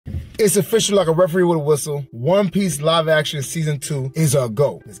It's official like a referee with a whistle. One Piece live action season 2 is a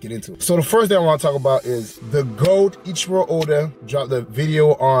go. Let's get into it. So the first thing I want to talk about is the GOAT Ichiro Oda dropped a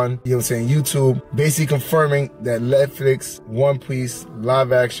video on, YouTube, basically confirming that Netflix One Piece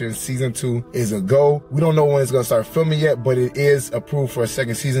live action season 2 is a go. We don't know when it's gonna start filming yet, but it is approved for a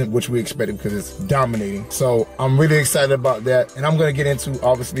second season, which we expected because it's dominating. So I'm really excited about that. And I'm gonna get into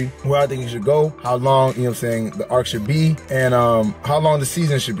obviously where I think it should go, how long, the arc should be, and how long the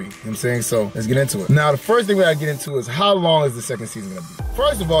season should be. So let's get into it. Now, the first thing we gotta get into is how long is the second season gonna be?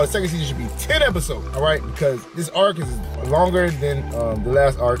 First of all, the second season should be 10 episodes, all right? Because this arc is longer than the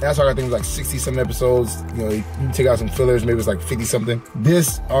last arc. Last arc, I think, was like 60-something episodes. You take out some fillers, maybe it's like 50-something.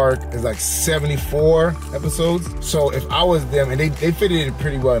 This arc is like 74 episodes. So if I was them, and they fitted it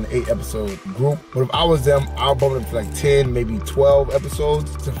pretty well in an 8-episode group, but if I was them, I'll bump it up to like 10, maybe 12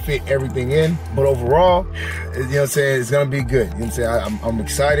 episodes to fit everything in. But overall, it's gonna be good. I'm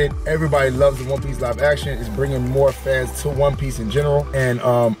excited. Everybody loves the One Piece live action. It's bringing more fans to One Piece in general. And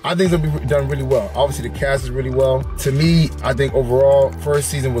I think it'll be done really well. Obviously, the cast is really well. To me, I think overall, first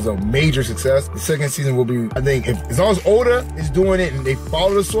season was a major success. The second season will be, I think, as long as Oda is doing it and they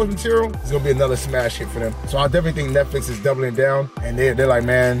follow the source material, it's gonna be another smash hit for them. So I definitely think Netflix is doubling down, and they're like,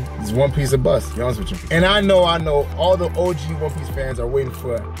 man, this One Piece a bust, to be honest with you. And I know all the OG One Piece fans are waiting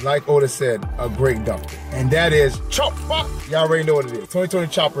for, like Oda said, a great doctor. And that is Chopper. Y'all already know what it is. Tony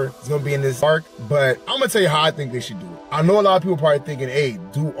Chopper is gonna be in this arc, but I'm gonna tell you how I think they should do it. I know a lot of people probably thinking, hey,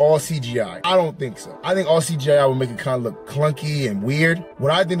 do all CGI. I don't think so. I think all CGI will make it kind of look clunky and weird.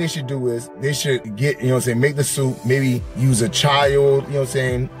 What I think they should do is they should get, make the suit, maybe use a child,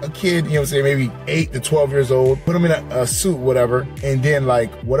 a kid, maybe 8 to 12 years old, put them in a suit, whatever, and then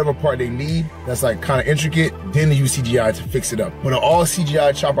like whatever part they need that's like kind of intricate, then they use CGI to fix it up. But an all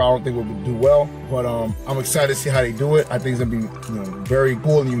CGI Chopper, I don't think will do well. But I'm excited to see how they do it. I think it's gonna be, very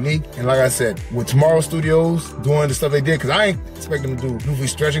cool and unique. And like I said, with Tomorrow Studios doing the stuff they did, because I ain't expect them to do Luffy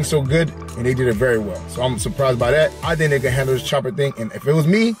stretching so good, and they did it very well. So I'm surprised by that. I think they can handle this Chopper thing. And if it was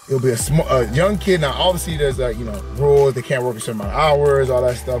me, it would be a young kid. Now, obviously, there's rules. They can't work a certain amount of hours, all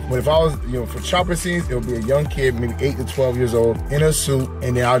that stuff. But if I was, for Chopper scenes, it would be a young kid, maybe 8 to 12 years old, in a suit,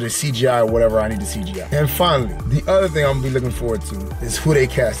 and then I'll just CGI whatever I need to CGI. And finally, the other thing I'm gonna be looking forward to is who they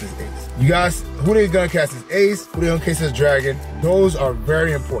cast as Ace. You guys, who they gonna cast as Ace, who they gonna cast as Dragon, those are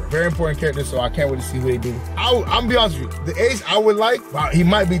very important characters, so I can't wait to see who they do. I'm gonna be honest with you, the Ace I would like, but he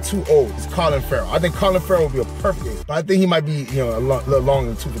might be too old. It's Colin Farrell. I think Colin Farrell would be a perfect Ace, but I think he might be, a little long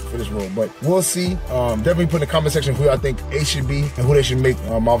in the tooth for this role, but we'll see. Definitely put in the comment section who I think Ace should be and who they should make,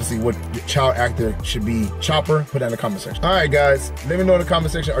 obviously what child actor should be Chopper. Put that in the comment section. All right, guys, let me know in the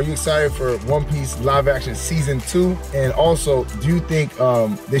comment section, are you excited for One Piece live action season 2? And also, do you think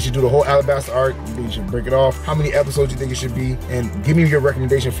they should do the whole Alabasta arc? You think you should break it off? How many episodes you think it should be? And give me your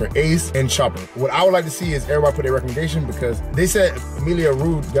recommendation for Ace and Chopper. What I would like to see is everybody put their recommendation, because they said Emilia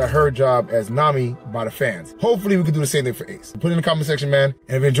Rude got her job as Nami by the fans. Hopefully we can do the same thing for Ace. Put it in the comment section, man.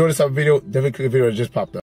 And if you enjoyed this type of video, definitely click the video that just popped up.